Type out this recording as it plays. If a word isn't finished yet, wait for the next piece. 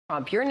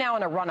Trump. You're now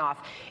in a runoff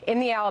in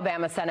the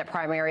Alabama Senate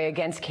primary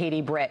against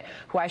Katie Britt,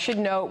 who I should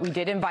note we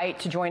did invite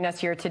to join us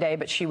here today,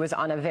 but she was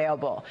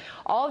unavailable.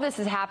 All of this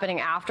is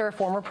happening after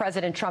former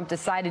President Trump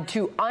decided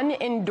to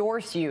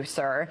unendorse you,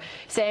 sir,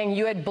 saying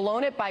you had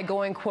blown it by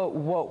going, quote,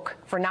 woke,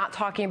 for not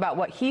talking about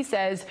what he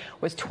says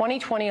was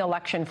 2020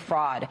 election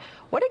fraud.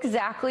 What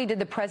exactly did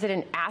the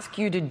president ask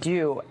you to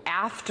do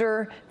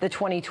after the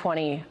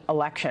 2020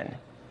 election?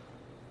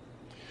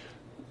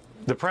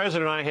 The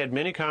president and I had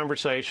many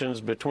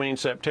conversations between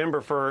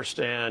September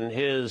 1st and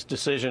his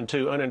decision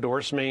to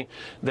unendorse me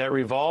that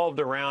revolved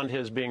around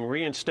his being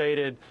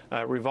reinstated,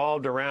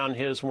 revolved around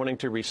his wanting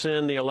to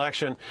rescind the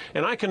election.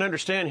 And I can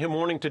understand him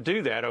wanting to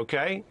do that,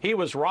 okay? He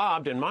was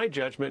robbed, in my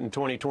judgment, in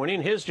 2020.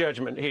 In his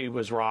judgment, he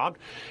was robbed.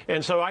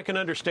 And so I can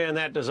understand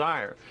that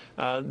desire.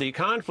 The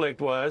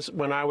conflict was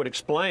when I would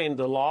explain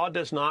the law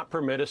does not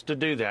permit us to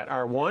do that.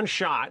 Our one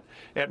shot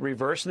at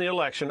reversing the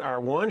election,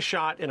 our one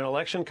shot in an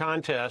election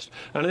contest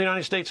under the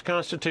United States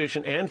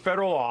Constitution and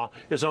federal law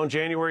is on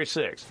January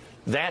 6th.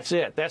 That's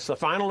it. That's the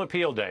final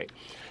appeal date.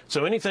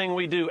 So anything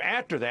we do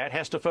after that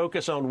has to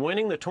focus on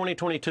winning the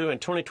 2022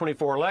 and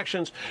 2024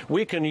 elections.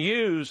 We can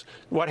use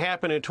what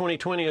happened in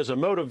 2020 as a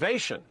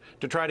motivation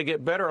to try to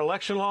get better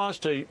election laws,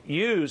 to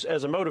use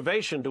as a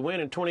motivation to win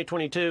in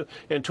 2022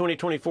 and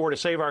 2024 to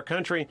save our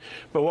country.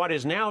 But what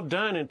is now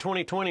done in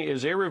 2020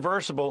 is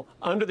irreversible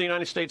under the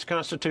United States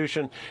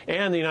Constitution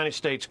and the United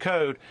States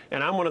Code.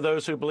 And I'm one of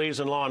those who believes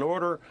in law and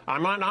order. I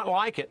might not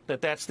like it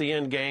that that's the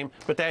end game,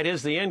 but that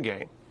is the end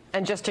game.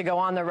 And just to go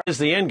on the is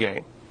the end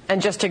game.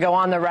 And just to go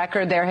on the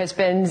record, there has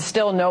been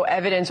still no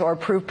evidence or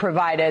proof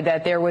provided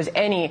that there was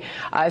any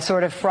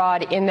sort of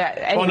fraud in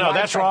that. Well, no,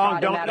 that's wrong. I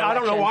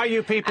don't know why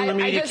you people in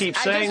the media keep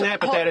saying that,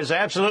 but that is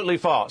absolutely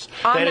false.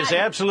 That is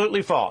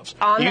absolutely false.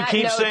 You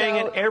keep saying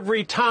it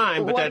every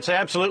time, but that's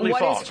absolutely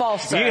false. What is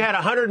false, sir? You had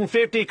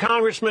 150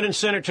 congressmen and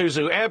senators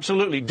who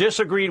absolutely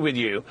disagreed with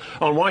you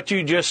on what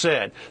you just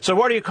said. So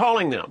what are you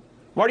calling them?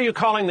 What are you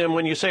calling them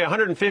when you say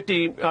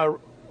 150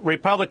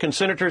 Republican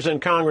senators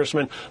and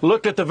congressmen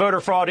looked at the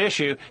voter fraud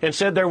issue and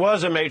said there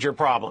was a major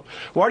problem?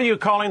 What are you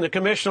calling the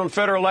Commission on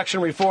Federal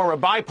Election Reform, a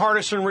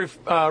bipartisan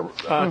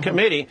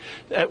committee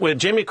with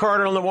Jimmy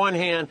Carter on the one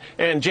hand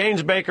and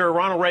James Baker,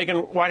 Ronald Reagan,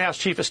 White House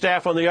Chief of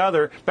Staff on the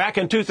other, back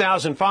in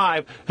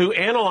 2005, who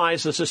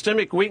analyzed the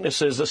systemic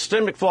weaknesses, the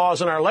systemic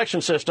flaws in our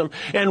election system,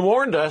 and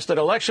warned us that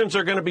elections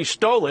are going to be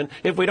stolen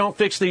if we don't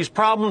fix these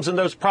problems, and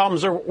those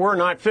problems were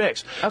not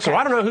fixed. Okay. So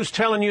I don't know who's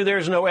telling you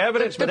there's no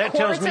evidence, but that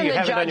tells me you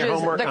haven't done your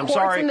homework. I'm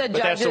sorry, but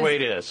that's the way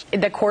it is.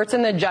 The courts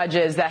and the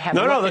judges that have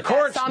the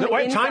courts.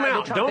 Wait, time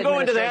out. Don't go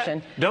into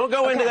that. Don't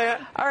go into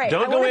that. All right.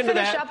 Don't go into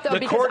that.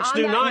 The courts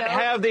do not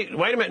have the.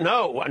 Wait a minute.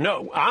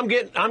 No. I'm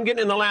getting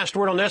in the last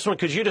word on this one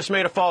because you just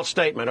made a false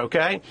statement.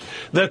 Okay.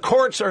 The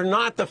courts are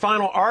not the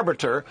final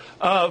arbiter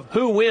of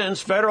who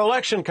wins federal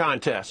election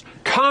contests.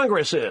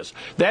 Congress is.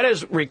 That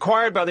is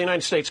required by the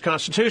United States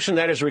Constitution.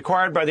 That is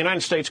required by the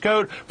United States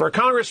Code for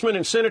congressmen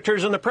and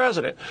senators and the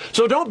president.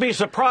 So don't be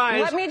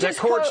surprised that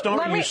courts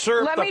don't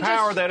usurp the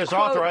power that is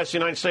authorized in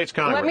the United States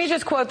Congress. Let me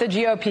just quote the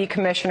GOP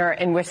commissioner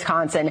in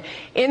Wisconsin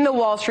in the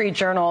Wall Street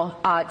Journal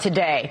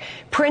today,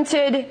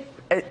 printed,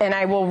 and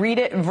I will read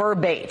it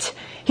verbatim.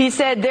 He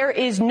said, there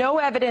is no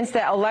evidence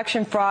that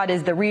election fraud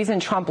is the reason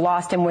Trump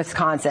lost in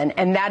Wisconsin,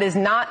 and that is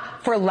not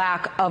for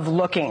lack of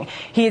looking.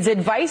 His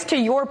advice to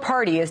your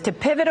party is to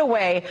pivot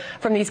away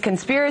from these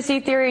conspiracy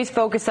theories,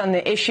 focus on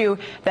the issue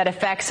that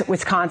affects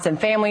Wisconsin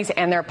families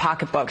and their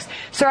pocketbooks.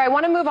 Sir, I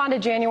want to move on to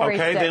January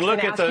 6th. Okay, then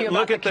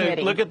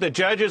look at the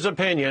judge's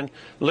opinion.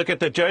 Look at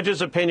the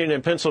judge's opinion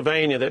in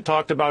Pennsylvania that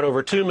talked about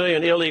over 2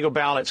 million illegal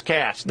ballots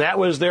cast. That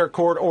was their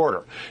court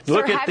order.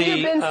 Look at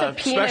the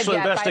special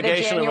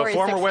investigation of a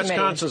former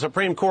Wisconsin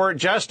Supreme Court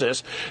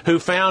justice who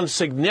found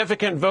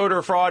significant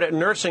voter fraud at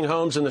nursing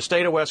homes in the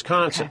state of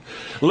Wisconsin. Okay.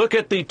 Look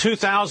at the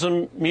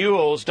 2,000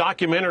 Mules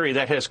documentary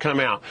that has come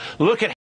out. Look at